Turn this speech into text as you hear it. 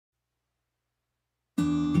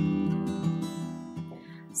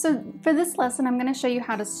So for this lesson, I'm going to show you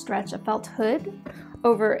how to stretch a felt hood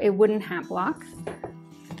over a wooden hat block,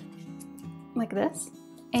 like this.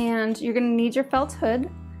 And you're going to need your felt hood.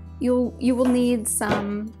 You will need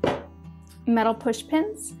some metal push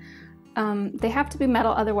pins. They have to be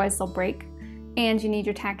metal, otherwise they'll break. And you need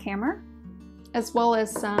your tack hammer, as well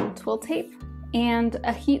as some twill tape and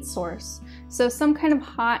a heat source. So some kind of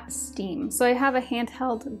hot steam. So I have a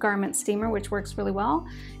handheld garment steamer, which works really well.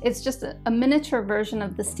 It's just a miniature version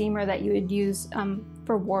of the steamer that you would use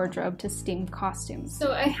for wardrobe to steam costumes.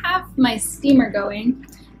 So I have my steamer going,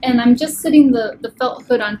 and I'm just sitting the felt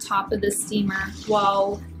hood on top of the steamer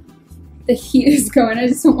while the heat is going. I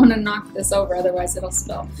just don't want to knock this over, otherwise it'll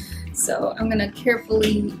spill. So I'm gonna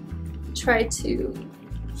carefully try to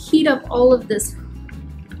heat up all of this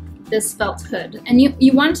felt hood. And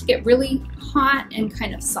you want it to get really hot and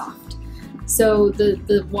kind of soft. So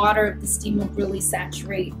the water of the steam will really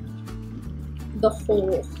saturate the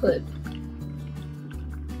whole hood.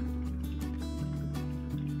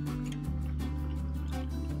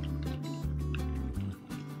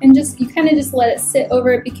 And you kind of just let it sit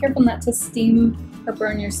over it. Be careful not to steam or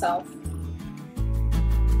burn yourself.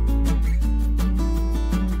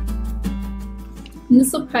 And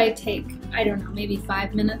this will probably take, I don't know, maybe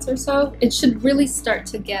 5 minutes or so. It should really start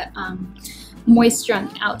to get moisture on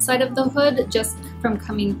the outside of the hood just from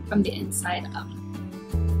coming from the inside up.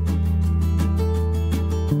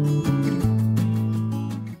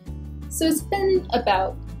 So it's been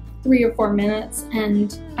about 3 or 4 minutes,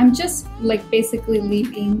 and I'm just like basically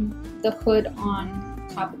leaving the hood on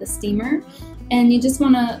top of the steamer, and you just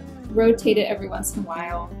want to rotate it every once in a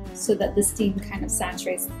while so that the steam kind of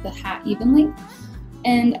saturates the hat evenly.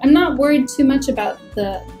 And I'm not worried too much about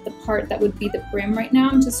the part that would be the brim right now.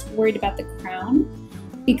 I'm just worried about the crown,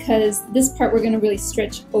 because this part we're going to really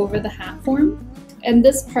stretch over the hat form, and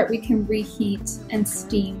this part we can reheat and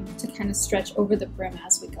steam to kind of stretch over the brim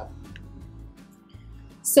as we go.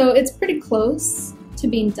 So it's pretty close to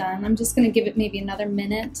being done. I'm just going to give it maybe another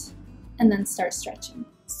minute and then start stretching.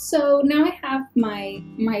 So now I have my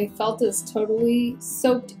felt is totally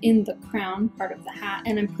soaked in the crown part of the hat,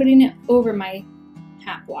 and I'm putting it over my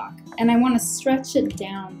hat block, and I want to stretch it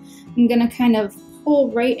down. I'm going to kind of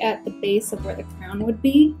pull right at the base of where the crown would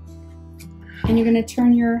be, and you're going to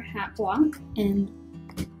turn your hat block and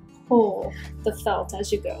pull the felt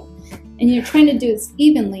as you go. And you're trying to do this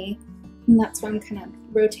evenly, and that's why I'm kind of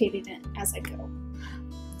rotating it as I go.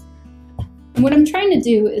 And what I'm trying to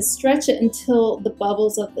do is stretch it until the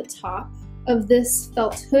bubbles of the top of this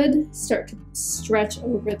felt hood start to stretch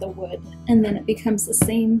over the wood, and then it becomes the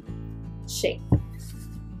same shape.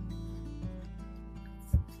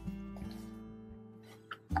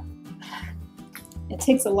 It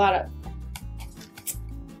takes a lot of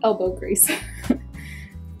elbow grease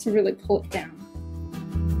to really pull it down.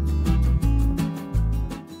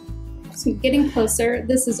 So getting closer.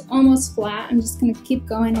 This is almost flat. I'm just going to keep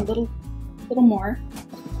going a little more.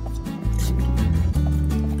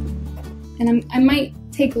 And I might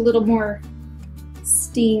take a little more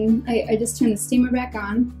steam. I just turned the steamer back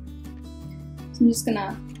on. So I'm just going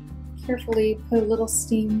to carefully put a little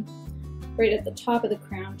steam right at the top of the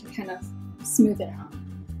crown to kind of smooth it out.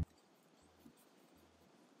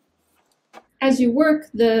 As you work,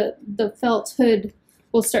 the felt hood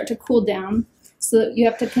will start to cool down, so you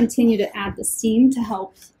have to continue to add the steam to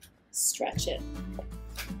help stretch it.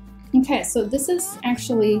 Okay, so this is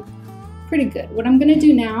actually pretty good. What I'm going to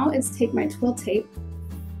do now is take my twill tape,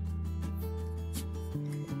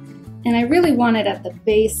 and I really want it at the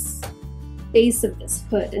base of this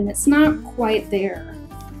hood, and it's not quite there.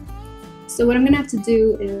 So what I'm going to have to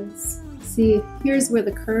do is, see, here's where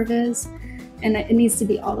the curve is, and it needs to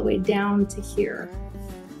be all the way down to here.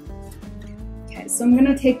 Okay, so I'm going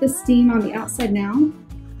to take the steam on the outside now.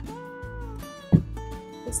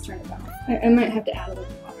 Let's turn it off. I might have to add a little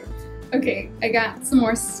water. Okay, I got some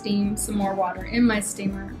more steam, some more water in my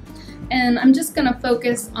steamer, and I'm just going to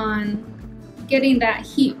focus on getting that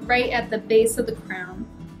heat right at the base of the crown.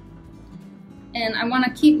 And I want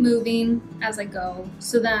to keep moving as I go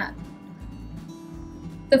so that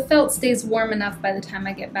the felt stays warm enough by the time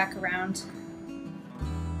I get back around.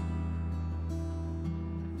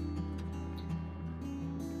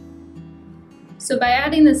 So by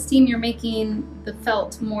adding the steam, you're making the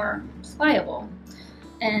felt more pliable,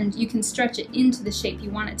 and you can stretch it into the shape you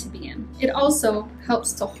want it to be in. It also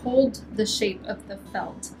helps to hold the shape of the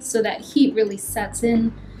felt, so that heat really sets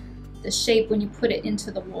in the shape when you put it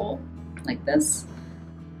into the wool, like this.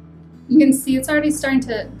 You can see it's already starting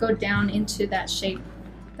to go down into that shape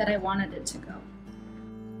that I wanted it to go.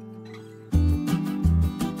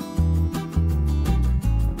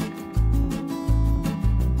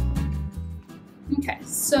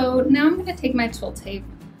 So now I'm going to take my twill tape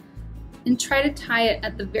and try to tie it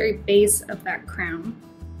at the very base of that crown.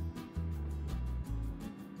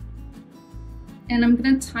 And I'm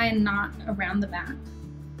going to tie a knot around the back.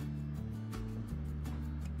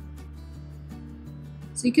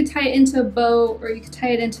 So you could tie it into a bow or you could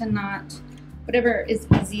tie it into a knot, whatever is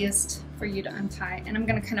easiest for you to untie. And I'm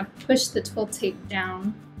going to kind of push the twill tape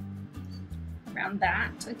down around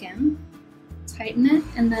that again, tighten it,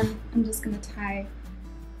 and then I'm just going to tie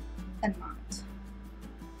a knot.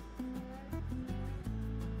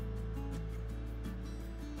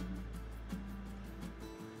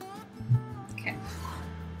 Okay,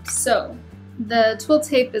 so the twill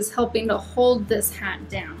tape is helping to hold this hat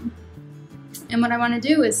down. And what I want to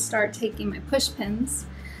do is start taking my push pins,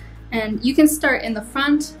 and you can start in the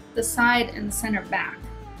front, the side, and the center back.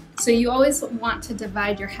 So you always want to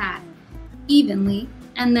divide your hat evenly,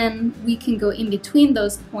 and then we can go in between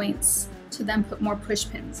those points to then put more push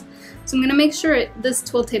pins. So I'm going to make sure this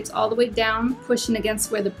twill tape's all the way down, pushing against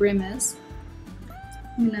where the brim is.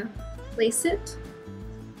 I'm going to place it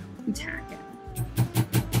and tack it.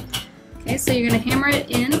 Okay, so you're going to hammer it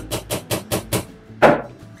in.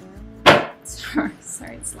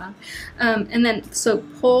 Sorry, it's loud. And then, so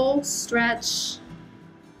pull, stretch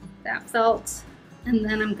that felt, and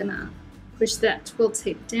then I'm gonna push that twill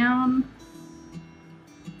tape down.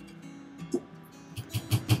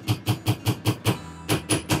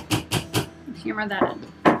 And hammer that in.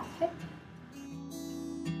 Okay.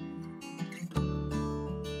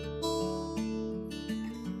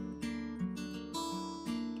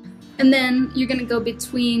 And then you're gonna go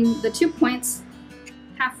between the 2 points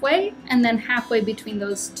halfway, and then halfway between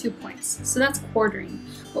those 2 points. So that's quartering.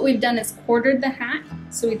 What we've done is quartered the hat,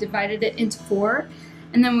 so we divided it into 4,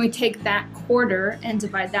 and then we take that quarter and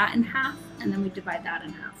divide that in half, and then we divide that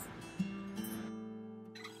in half.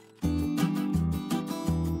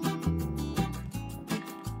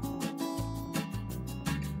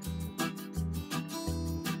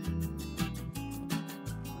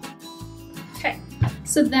 Okay,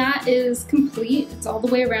 so that is complete. It's all the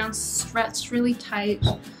way around, stretched really tight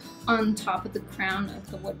on top of the crown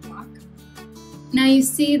of the wood block. Now you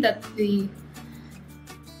see that this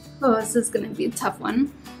is going to be a tough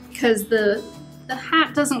one because the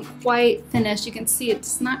hat doesn't quite finish. You can see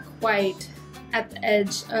it's not quite at the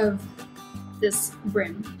edge of this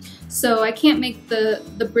brim. So I can't make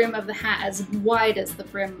the brim of the hat as wide as the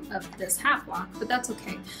brim of this hat block, but that's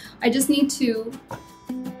okay.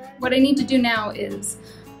 What I need to do now is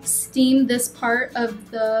steam this part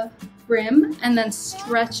of the brim and then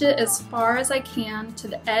stretch it as far as I can to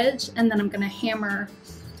the edge, and then I'm going to hammer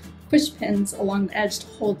push pins along the edge to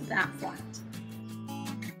hold that flat.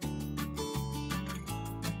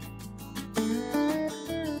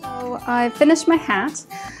 So I finished my hat.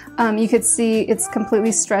 You could see it's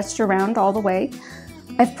completely stretched around all the way.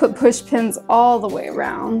 I've put push pins all the way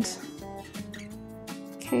around.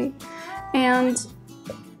 Okay, and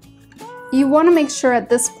you want to make sure at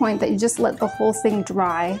this point that you just let the whole thing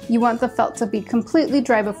dry. You want the felt to be completely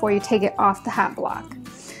dry before you take it off the hat block.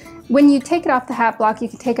 When you take it off the hat block, you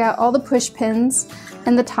can take out all the push pins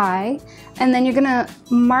and the tie, and then you're going to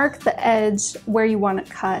mark the edge where you want it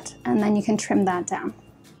cut, and then you can trim that down.